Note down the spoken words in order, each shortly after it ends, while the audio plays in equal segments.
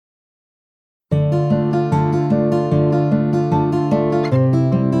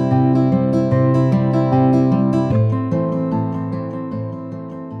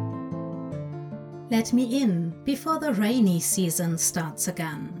let me in before the rainy season starts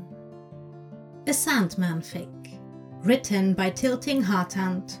again. A Sandman fic, written by Tilting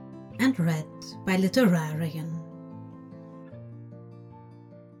Hearthand and read by Literarian.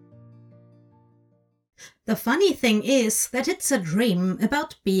 The funny thing is that it's a dream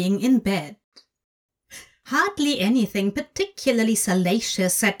about being in bed. Hardly anything particularly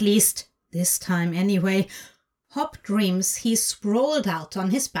salacious, at least, this time anyway. Hob dreams he's sprawled out on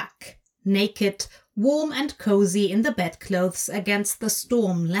his back, naked, warm and cozy in the bedclothes against the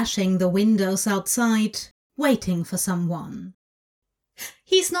storm lashing the windows outside, waiting for someone.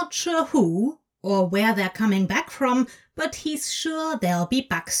 He's not sure who or where they're coming back from, but he's sure they'll be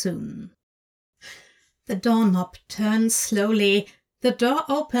back soon. The doorknob turns slowly, the door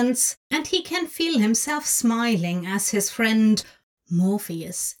opens, and he can feel himself smiling as his friend,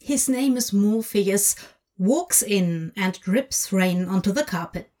 Morpheus, his name is Morpheus, walks in and drips rain onto the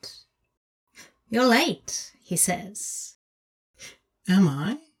carpet. "You're late," he says. "Am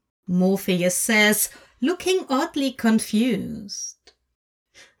I?" Morpheus says, looking oddly confused.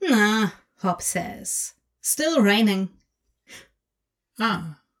 "Nah," Hob says. "Still raining."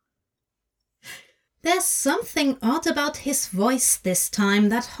 "Ah." There's something odd about his voice this time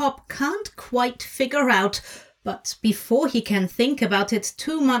that Hob can't quite figure out, but before he can think about it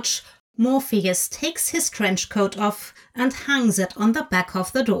too much, Morpheus takes his trench coat off and hangs it on the back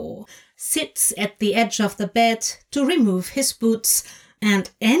of the door, sits at the edge of the bed to remove his boots, and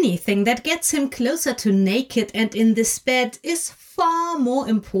anything that gets him closer to naked and in this bed is far more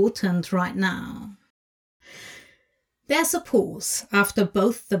important right now. There's a pause after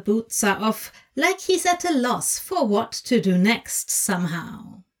both the boots are off, like he's at a loss for what to do next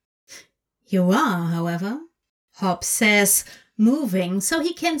somehow. "You are, however," Hob says, moving so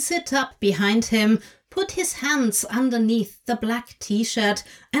he can sit up behind him, put his hands underneath the black t-shirt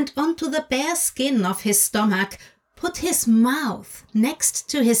and onto the bare skin of his stomach, put his mouth next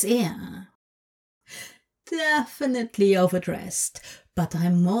to his ear. "Definitely overdressed, but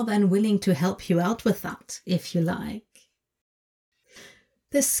I'm more than willing to help you out with that, if you like."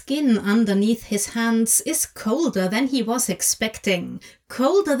 The skin underneath his hands is colder than he was expecting,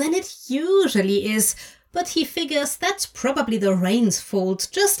 colder than it usually is, but he figures that's probably the rain's fault,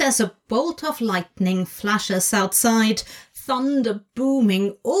 just as a bolt of lightning flashes outside, thunder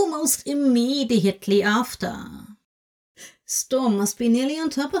booming almost immediately after. "Storm must be nearly on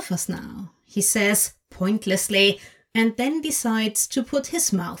top of us now," he says pointlessly, and then decides to put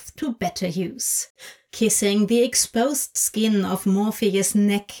his mouth to better use, kissing the exposed skin of Morpheus'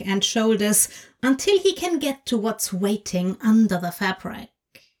 neck and shoulders until he can get to what's waiting under the fabric.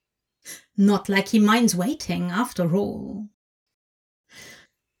 Not like he minds waiting, after all.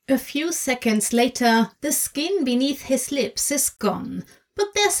 A few seconds later, the skin beneath his lips is gone,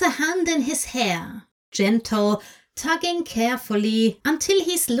 but there's a hand in his hair, gentle, tugging carefully until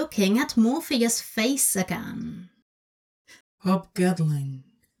he's looking at Morpheus' face again. "Hobgaddling,"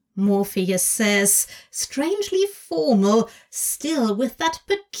 Morpheus says, strangely formal, still with that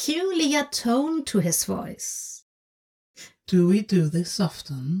peculiar tone to his voice. "Do we do this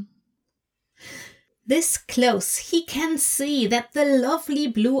often?" This close, he can see that the lovely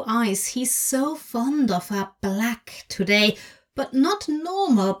blue eyes he's so fond of are black today, but not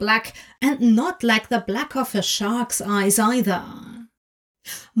normal black, and not like the black of a shark's eyes either.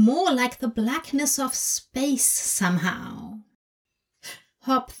 More like the blackness of space somehow.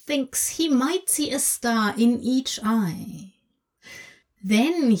 Hob thinks he might see a star in each eye.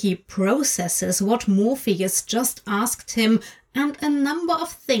 Then he processes what Morpheus just asked him, and a number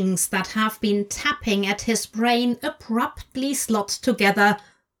of things that have been tapping at his brain abruptly slot together,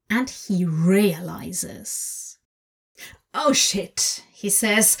 and he realizes. "Oh shit," he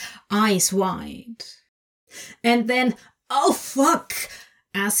says, eyes wide. And then, "Oh fuck,"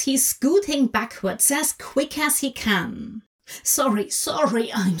 as he's scooting backwards as quick as he can. Sorry,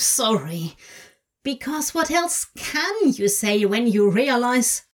 I'm sorry." Because what else can you say when you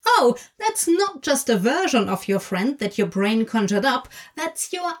realize, oh, that's not just a version of your friend that your brain conjured up,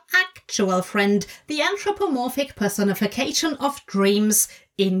 that's your actual friend, the anthropomorphic personification of dreams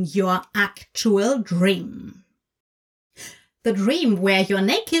in your actual dream. The dream where you're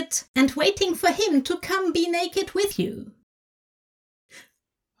naked and waiting for him to come be naked with you.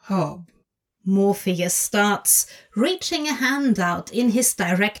 "Hob," Morpheus starts, reaching a hand out in his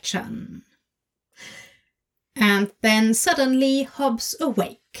direction. And then suddenly Hob's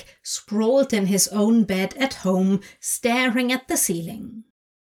awake, sprawled in his own bed at home, staring at the ceiling.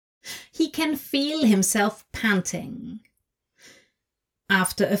 He can feel himself panting.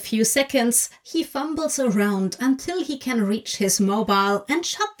 After a few seconds, he fumbles around until he can reach his mobile and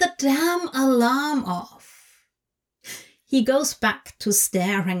shut the damn alarm off. He goes back to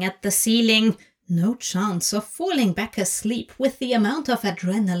staring at the ceiling. No chance of falling back asleep with the amount of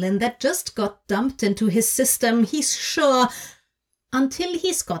adrenaline that just got dumped into his system, he's sure, until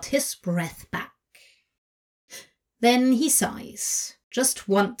he's got his breath back. Then he sighs, just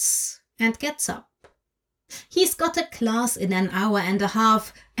once, and gets up. He's got a class in an hour and a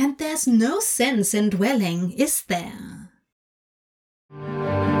half, and there's no sense in dwelling, is there?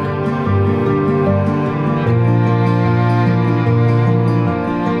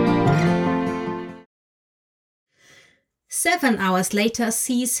 Seven hours later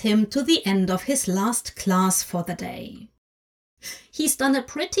sees him to the end of his last class for the day. He's done a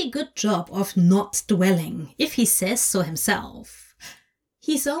pretty good job of not dwelling, if he says so himself.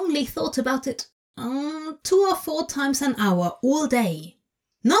 He's only thought about it 2 or 4 times an hour all day.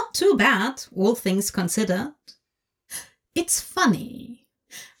 Not too bad, all things considered. It's funny.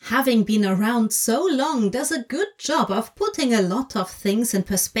 Having been around so long does a good job of putting a lot of things in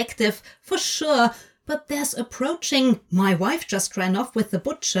perspective, for sure, but there's approaching "my wife just ran off with the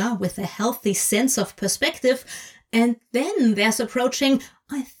butcher" with a healthy sense of perspective, and then there's approaching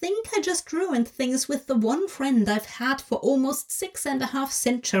 "I think I just ruined things with the one friend I've had for almost 6.5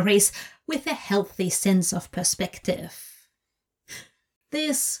 centuries" with a healthy sense of perspective.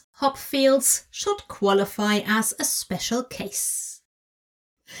 This, Hop feels, should qualify as a special case.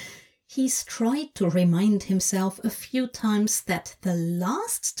 He's tried to remind himself a few times that the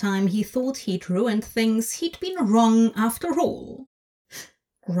last time he thought he'd ruined things, he'd been wrong after all.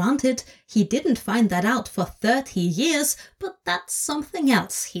 Granted, he didn't find that out for 30 years, but that's something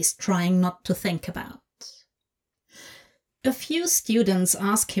else he's trying not to think about. A few students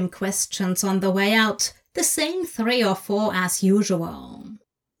ask him questions on the way out, the same 3 or 4 as usual.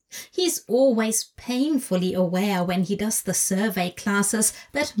 He's always painfully aware when he does the survey classes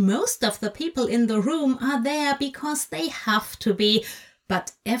that most of the people in the room are there because they have to be,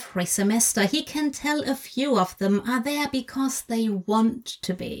 but every semester he can tell a few of them are there because they want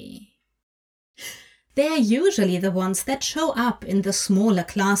to be. They're usually the ones that show up in the smaller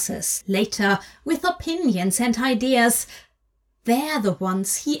classes later with opinions and ideas. They're the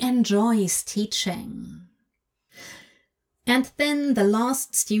ones he enjoys teaching. And then the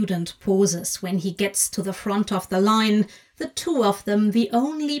last student pauses when he gets to the front of the line, the 2 of them the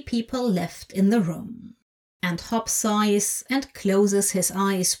only people left in the room. And Hop sighs and closes his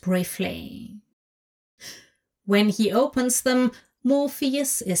eyes briefly. When he opens them,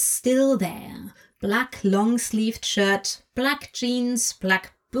 Morpheus is still there. Black long-sleeved shirt, black jeans,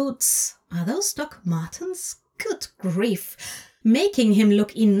 black boots. Are those Doc Martens? Good grief. Making him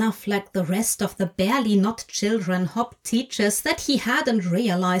look enough like the rest of the barely not children Hop teaches that he hadn't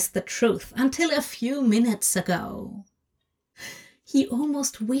realized the truth until a few minutes ago. He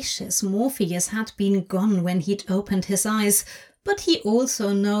almost wishes Morpheus had been gone when he'd opened his eyes, but he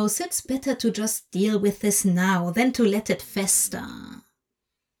also knows it's better to just deal with this now than to let it fester.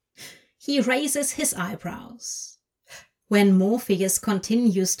 He raises his eyebrows. When Morpheus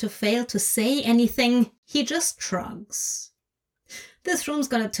continues to fail to say anything, he just shrugs. "This room's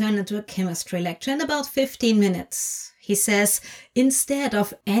gonna turn into a chemistry lecture in about 15 minutes, he says, instead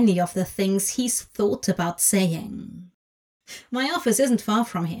of any of the things he's thought about saying. "My office isn't far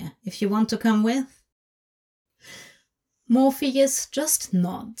from here, if you want to come with." Morpheus just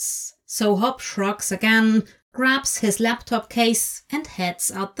nods, so Hop shrugs again, grabs his laptop case, and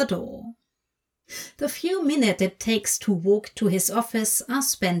heads out the door. The few minutes it takes to walk to his office are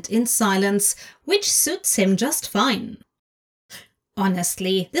spent in silence, which suits him just fine.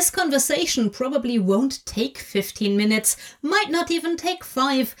 Honestly, this conversation probably won't take 15 minutes, might not even take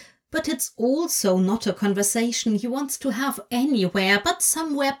 5, but it's also not a conversation he wants to have anywhere but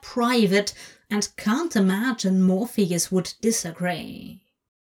somewhere private, and can't imagine Morpheus would disagree.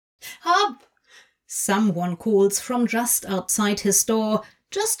 "Hop!" someone calls from just outside his door,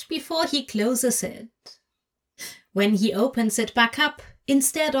 just before he closes it. When he opens it back up,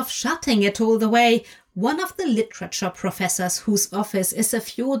 instead of shutting it all the way, one of the literature professors whose office is a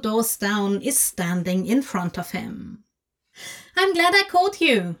few doors down is standing in front of him. "I'm glad I caught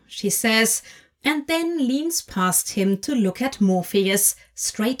you," she says, and then leans past him to look at Morpheus,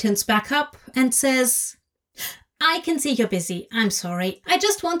 straightens back up and says, "I can see you're busy. I'm sorry. I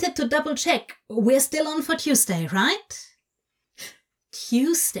just wanted to double check. We're still on for Tuesday, right?"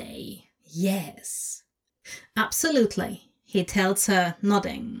 "Tuesday, yes." "Absolutely," he tells her,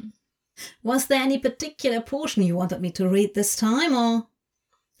 nodding. "Was there any particular portion you wanted me to read this time, or?"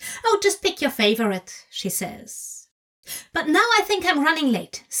 "Oh, just pick your favorite," she says. But now I think I'm running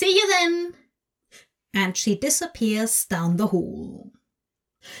late. See you then. And she disappears down the hall.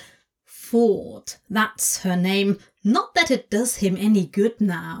 Ford, that's her name. Not that it does him any good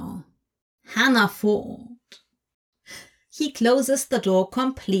now. Hannah Ford. He closes the door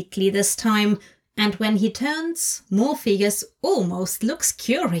completely this time, and when he turns, Morpheus almost looks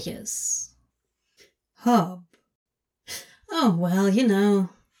curious. Hob. Oh, well, you know.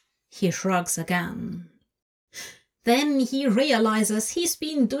 He shrugs again. Then he realizes he's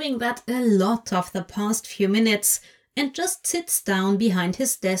been doing that a lot of the past few minutes and just sits down behind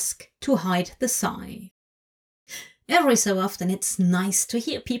his desk to hide the sigh. Every so often it's nice to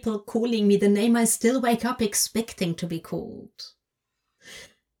hear people calling me the name I still wake up expecting to be called.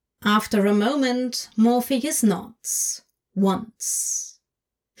 After a moment, Morpheus nods. Once.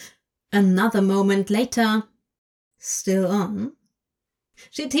 Another moment later, still on.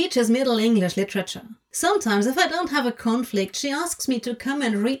 She teaches Middle English literature. Sometimes, if I don't have a conflict, she asks me to come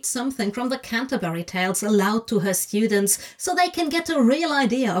and read something from the Canterbury Tales aloud to her students so they can get a real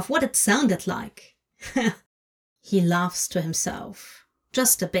idea of what it sounded like. He laughs to himself.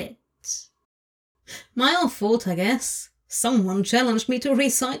 Just a bit. My own fault, I guess. Someone challenged me to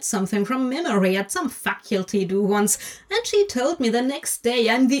recite something from memory at some faculty do once, and she told me the next day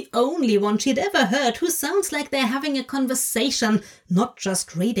I'm the only one she'd ever heard who sounds like they're having a conversation, not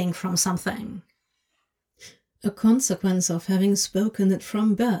just reading from something. A consequence of having spoken it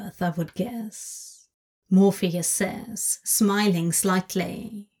from birth, I would guess, Morpheus says, smiling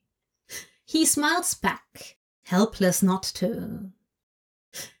slightly. He smiles back, helpless not to.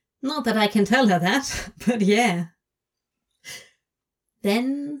 Not that I can tell her that, but yeah.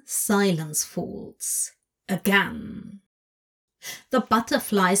 Then silence falls. Again. The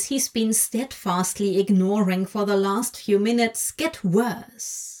butterflies he's been steadfastly ignoring for the last few minutes get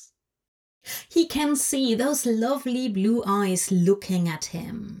worse. He can see those lovely blue eyes looking at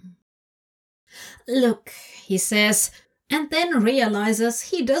him. Look, he says, and then realizes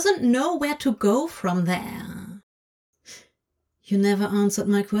he doesn't know where to go from there. You never answered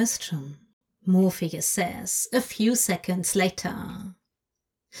my question, Morpheus says a few seconds later.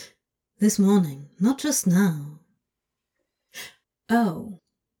 This morning, not just now. Oh.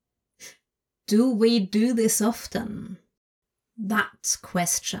 Do we do this often? That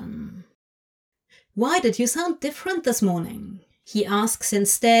question. Why did you sound different this morning? He asks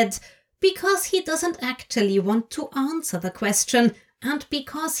instead, because he doesn't actually want to answer the question and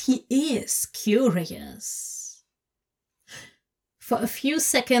because he is curious. For a few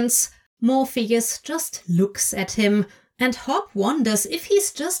seconds, Morpheus just looks at him, and Hob wonders if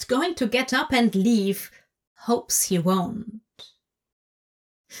he's just going to get up and leave, hopes he won't.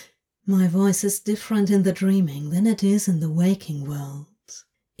 My voice is different in the dreaming than it is in the waking world,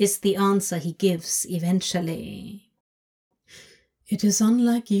 is the answer he gives eventually. It is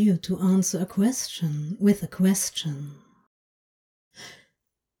unlike you to answer a question with a question.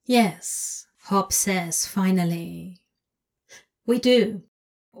 Yes, Hob says finally. We do.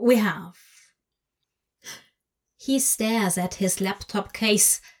 We have. He stares at his laptop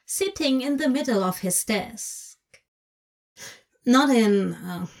case, sitting in the middle of his desk. Not in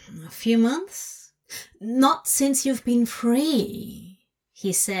a few months? Not since you've been free,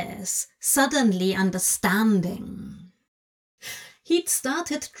 he says, suddenly understanding. He'd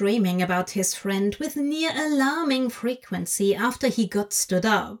started dreaming about his friend with near alarming frequency after he got stood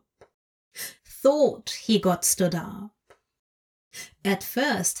up. Thought he got stood up. At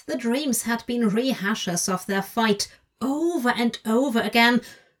first, the dreams had been rehashes of their fight over and over again,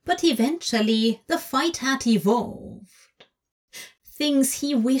 but eventually the fight had evolved. Things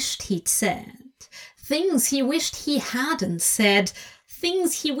he wished he'd said, things he wished he hadn't said,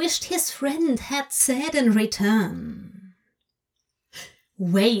 things he wished his friend had said in return.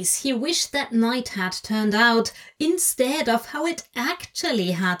 Ways he wished that night had turned out instead of how it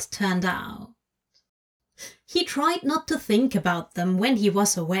actually had turned out. He tried not to think about them when he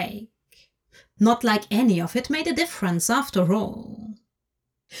was awake. Not like any of it made a difference after all.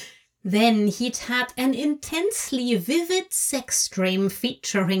 Then he'd had an intensely vivid sex dream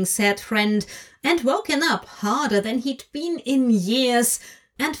featuring said friend and woken up harder than he'd been in years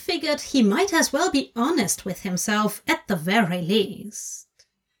and figured he might as well be honest with himself at the very least.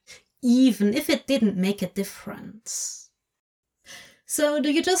 Even if it didn't make a difference. So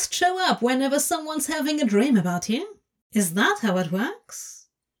do you just show up whenever someone's having a dream about you? Is that how it works?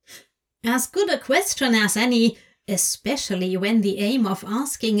 As good a question as any, especially when the aim of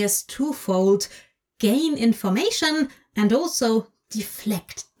asking is twofold: gain information and also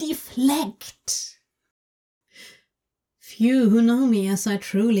deflect. Few who know me as I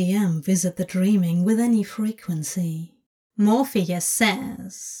truly am visit the dreaming with any frequency, Morpheus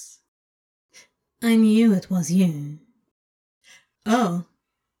says, "I knew it was you." Oh.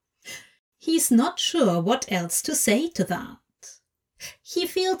 He's not sure what else to say to that. He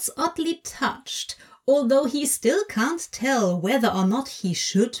feels oddly touched, although he still can't tell whether or not he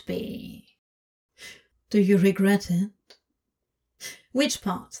should be. Do you regret it? Which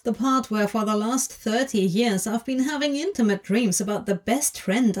part? The part where for the last 30 years I've been having intimate dreams about the best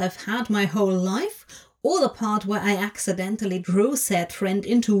friend I've had my whole life? Or the part where I accidentally drew said friend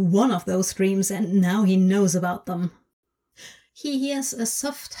into one of those dreams and now he knows about them? He hears a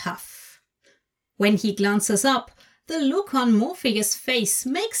soft huff. When he glances up, the look on Morpheus' face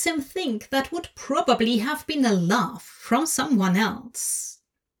makes him think that would probably have been a laugh from someone else.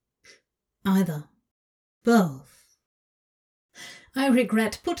 Either. Both. "I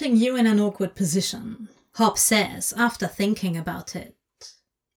regret putting you in an awkward position," Hop says after thinking about it.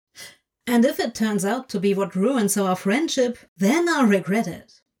 "And if it turns out to be what ruins our friendship, then I'll regret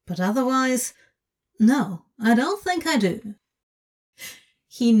it. But otherwise, no, I don't think I do."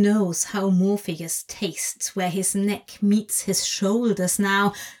 He knows how Morpheus tastes where his neck meets his shoulders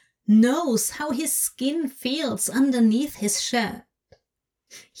now, knows how his skin feels underneath his shirt.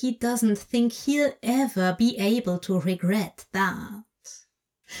 He doesn't think he'll ever be able to regret that.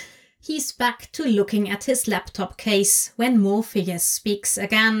 He's back to looking at his laptop case when Morpheus speaks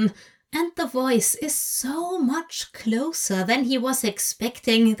again, and the voice is so much closer than he was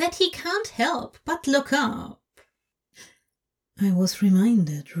expecting that he can't help but look up. "I was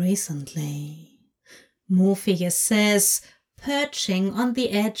reminded recently," Morpheus says, perching on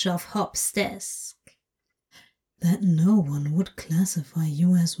the edge of Hop's desk, "that no one would classify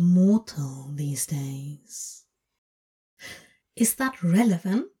you as mortal these days." Is that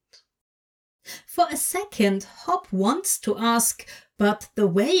relevant? For a second, Hop wants to ask, but the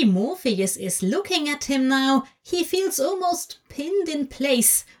way Morpheus is looking at him now, he feels almost pinned in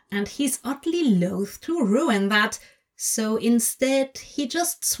place, and he's oddly loath to ruin that, so instead he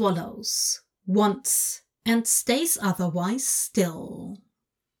just swallows, once, and stays otherwise still.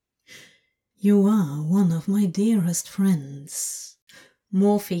 "You are one of my dearest friends,"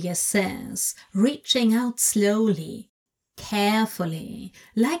 Morpheus says, reaching out slowly, carefully,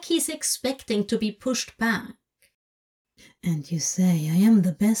 like he's expecting to be pushed back. "And you say I am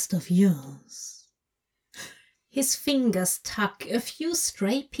the best of yours." His fingers tuck a few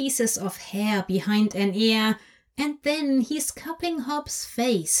stray pieces of hair behind an ear, and then he's cupping Hop's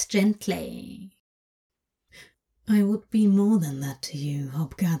face gently. "I would be more than that to you,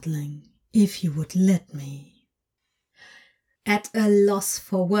 Hop Gatling, if you would let me." At a loss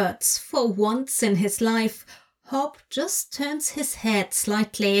for words for once in his life, Hop just turns his head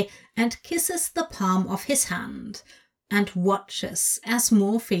slightly and kisses the palm of his hand, and watches as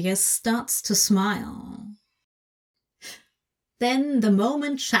Morpheus starts to smile. Then the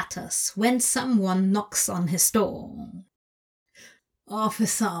moment shatters when someone knocks on his door.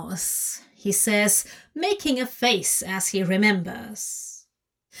 "Office hours," he says, making a face as he remembers.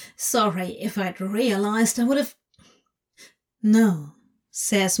 "Sorry, if I'd realized I would have—" "No,"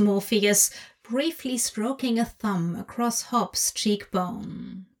 says Morpheus, briefly stroking a thumb across Hop's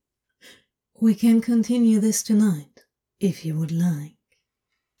cheekbone. "We can continue this tonight, if you would like."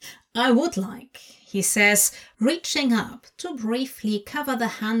 "I would like," he says, reaching up to briefly cover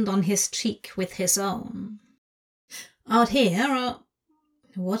the hand on his cheek with his own. "Out here, or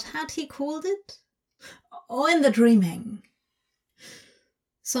what had he called it? Or in the dreaming?"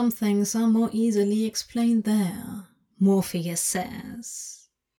 "Some things are more easily explained there," Morpheus says.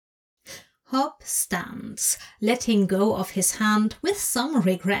 Hop stands, letting go of his hand with some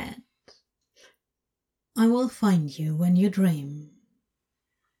regret. "I will find you when you dream."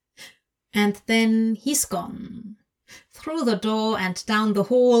 And then he's gone, through the door and down the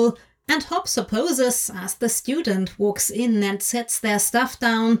hall, and Hop supposes, as the student walks in and sets their stuff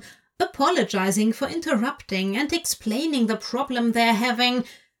down, apologizing for interrupting and explaining the problem they're having,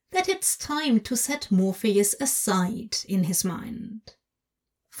 that it's time to set Morpheus aside in his mind.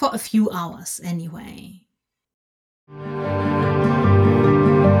 For a few hours, anyway.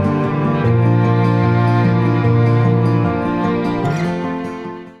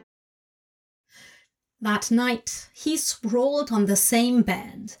 That night, he sprawled on the same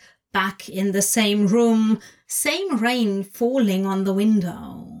bed, back in the same room, same rain falling on the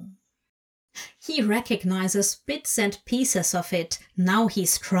window. He recognizes bits and pieces of it, now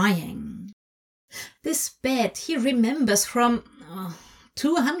he's trying. This bed he remembers from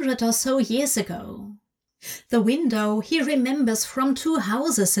 200 or so years ago. The window he remembers from 2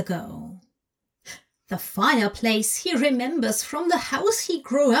 houses ago. The fireplace he remembers from the house he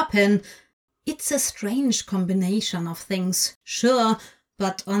grew up in, It's a strange combination of things, sure,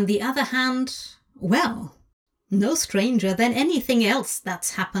 but on the other hand, well, no stranger than anything else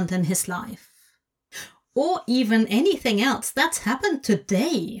that's happened in his life. Or even anything else that's happened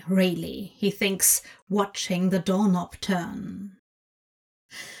today, really, he thinks, watching the doorknob turn.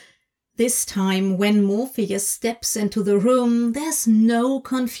 This time, when Morpheus steps into the room, there's no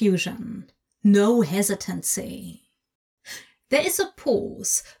confusion, no hesitancy. There is a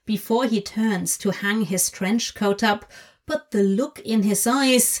pause before he turns to hang his trench coat up, but the look in his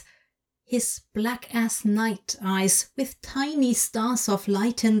eyes, his black-as-night eyes with tiny stars of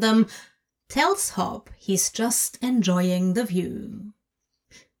light in them, tells Hob he's just enjoying the view.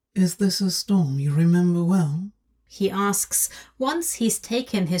 "Is this a storm you remember well?" he asks once he's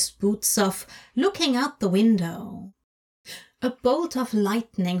taken his boots off, looking out the window. A bolt of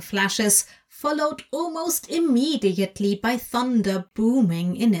lightning flashes, followed almost immediately by thunder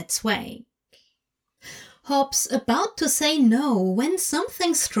booming in its wake. Hob's about to say no when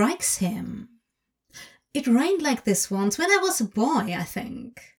something strikes him. "It rained like this once when I was a boy, I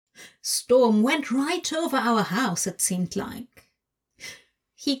think. Storm went right over our house, it seemed like."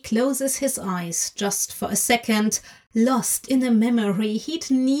 He closes his eyes just for a second, lost in a memory he'd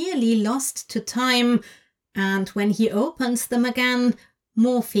nearly lost to time, and when he opens them again,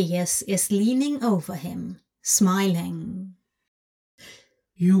 Morpheus is leaning over him, smiling.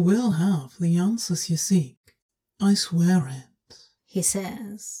 "You will have the answers you seek, I swear it," he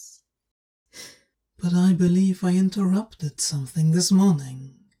says. "But I believe I interrupted something this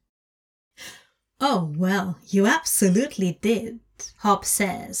morning." "Oh, well, you absolutely did," Hob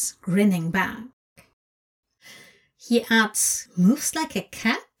says, grinning back. He adds "moves like a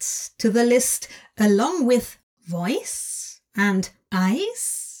cat" to the list, along with voice and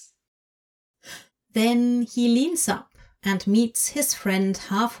eyes. Then he leans up and meets his friend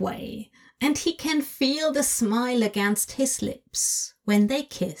halfway, and he can feel the smile against his lips when they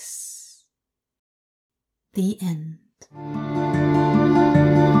kiss. The end.